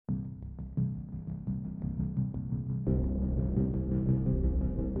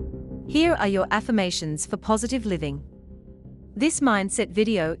Here are your affirmations for positive living. This mindset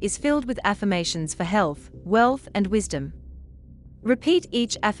video is filled with affirmations for health, wealth, and wisdom. Repeat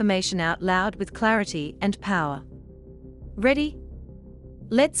each affirmation out loud with clarity and power. Ready?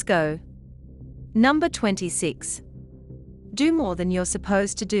 Let's go. Number 26. Do more than you're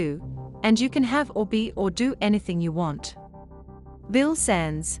supposed to do, and you can have or be or do anything you want. Bill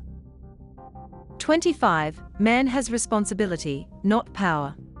Sands. 25. Man has responsibility, not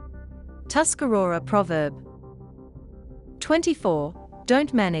power. Tuscarora proverb. 24.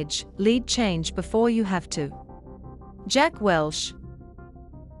 Don't manage, lead change before you have to. Jack Welch.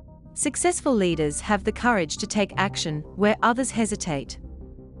 Successful leaders have the courage to take action where others hesitate.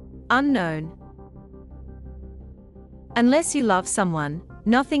 Unknown. Unless you love someone,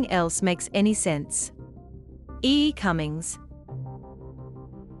 nothing else makes any sense. E. Cummings.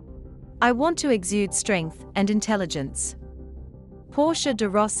 I want to exude strength and intelligence. Portia de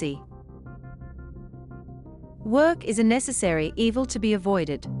Rossi. Work is a necessary evil to be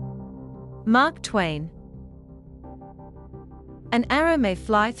avoided. Mark Twain. An arrow may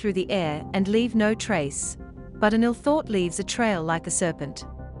fly through the air and leave no trace, but an ill thought leaves a trail like a serpent.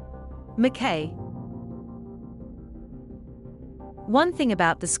 Mackay. One thing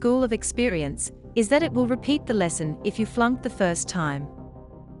about the school of experience is that it will repeat the lesson if you flunked the first time.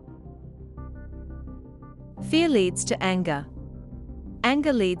 Fear leads to anger.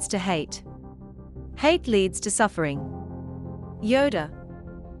 Anger leads to hate. Hate leads to suffering. Yoda.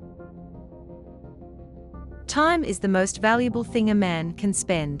 Time is the most valuable thing a man can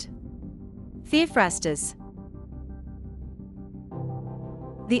spend. Theophrastus.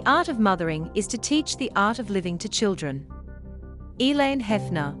 The art of mothering is to teach the art of living to children. Elaine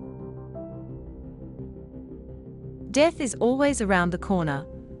Hefner. Death is always around the corner,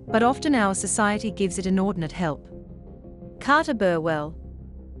 but often our society gives it inordinate help. Carter Burwell.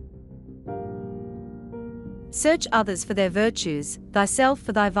 Search others for their virtues, thyself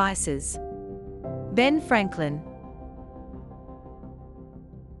for thy vices. Ben Franklin.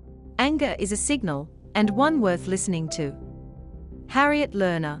 Anger is a signal, and one worth listening to. Harriet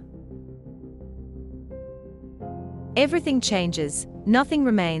Lerner. Everything changes, nothing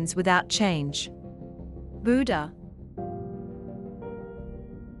remains without change. Buddha.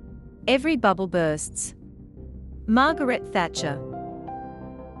 Every bubble bursts. Margaret Thatcher.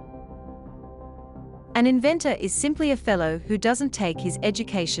 An inventor is simply a fellow who doesn't take his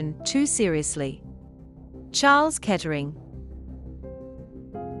education too seriously. Charles Kettering.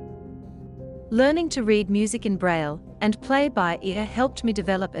 Learning to read music in Braille and play by ear helped me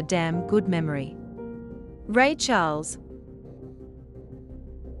develop a damn good memory. Ray Charles.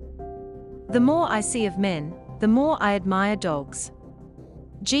 The more I see of men, the more I admire dogs.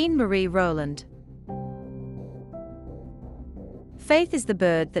 Jean-Marie Roland. Faith is the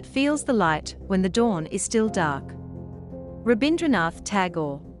bird that feels the light when the dawn is still dark. Rabindranath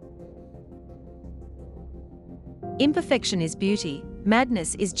Tagore. Imperfection is beauty,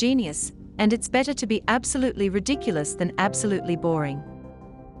 madness is genius, and it's better to be absolutely ridiculous than absolutely boring.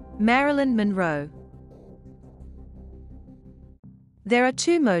 Marilyn Monroe. There are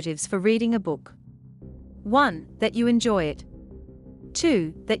two motives for reading a book. 1. That you enjoy it.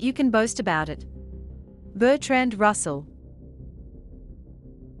 2. That you can boast about it. Bertrand Russell.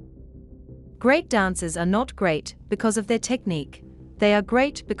 Great dancers are not great because of their technique, they are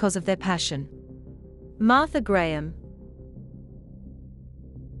great because of their passion. Martha Graham.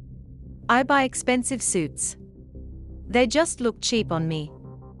 I buy expensive suits. They just look cheap on me.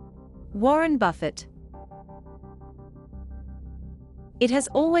 Warren Buffett. It has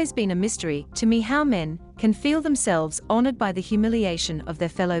always been a mystery to me how men can feel themselves honored by the humiliation of their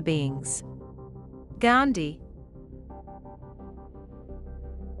fellow beings. Gandhi.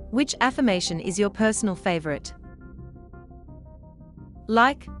 Which affirmation is your personal favorite?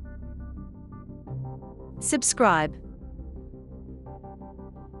 Like, subscribe,